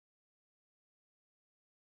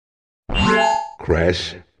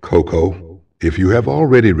Crash, Coco, if you have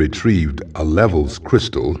already retrieved a levels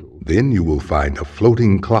crystal, then you will find a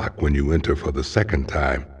floating clock when you enter for the second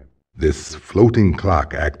time. This floating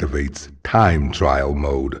clock activates time trial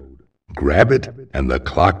mode. Grab it and the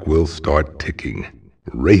clock will start ticking.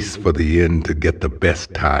 Race for the end to get the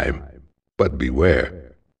best time. But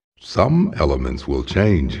beware, some elements will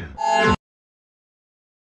change.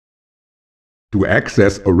 To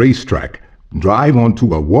access a racetrack, drive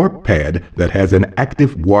onto a warp pad that has an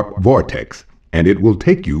active warp vortex, and it will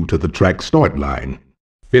take you to the track start line.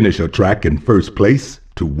 Finish a track in first place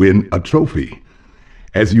to win a trophy.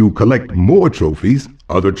 As you collect more trophies,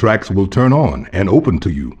 other tracks will turn on and open to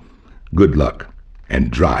you. Good luck,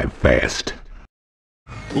 and drive fast.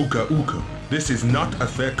 Uka Uka, this is not a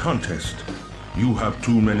fair contest. You have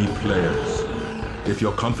too many players. If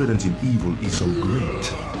your confidence in evil is so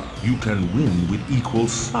great, you can win with equal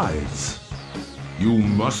sides. You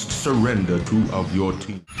must surrender two of your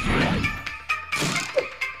team.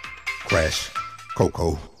 Crash,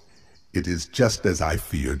 Coco, it is just as I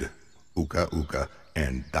feared. Uka Uka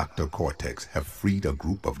and Dr. Cortex have freed a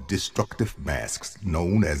group of destructive masks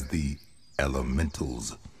known as the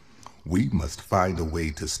Elementals. We must find a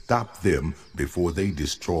way to stop them before they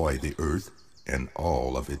destroy the Earth and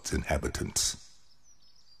all of its inhabitants.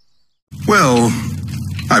 Well,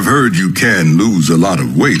 I've heard you can lose a lot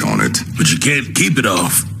of weight on it. But you can't keep it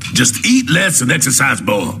off. Just eat less and exercise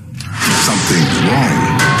more. Something's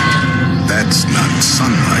wrong. That's not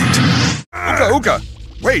sunlight. Uka Uka,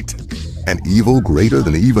 wait! An evil greater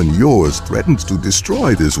than even yours threatens to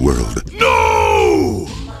destroy this world. No!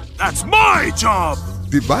 That's my job!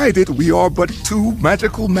 Divided, we are but two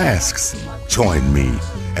magical masks. Join me,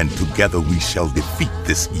 and together we shall defeat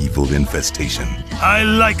this evil infestation. I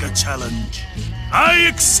like a challenge. I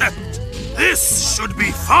accept. This should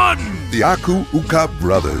be fun! The Aku Uka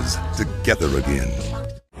brothers, together again.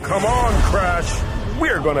 Come on, Crash!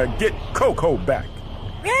 We're gonna get Coco back!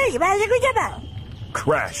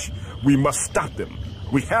 Crash, we must stop them.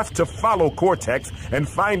 We have to follow Cortex and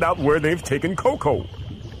find out where they've taken Coco.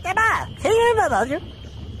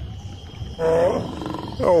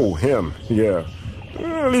 Oh, him, yeah.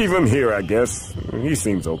 Leave him here, I guess. He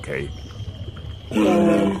seems okay.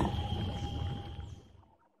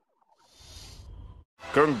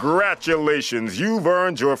 Congratulations, you've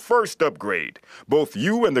earned your first upgrade. Both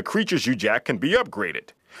you and the creatures you jack can be upgraded.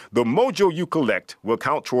 The mojo you collect will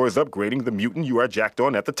count towards upgrading the mutant you are jacked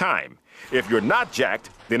on at the time. If you're not jacked,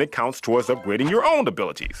 then it counts towards upgrading your own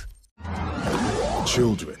abilities.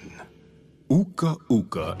 Children, Uka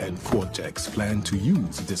Uka and Cortex plan to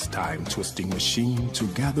use this time-twisting machine to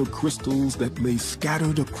gather crystals that lay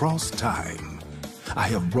scattered across time. I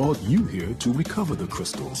have brought you here to recover the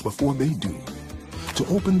crystals before they do. To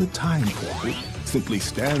open the time portal, simply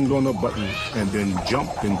stand on a button and then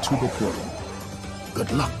jump into the portal.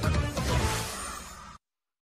 Good luck.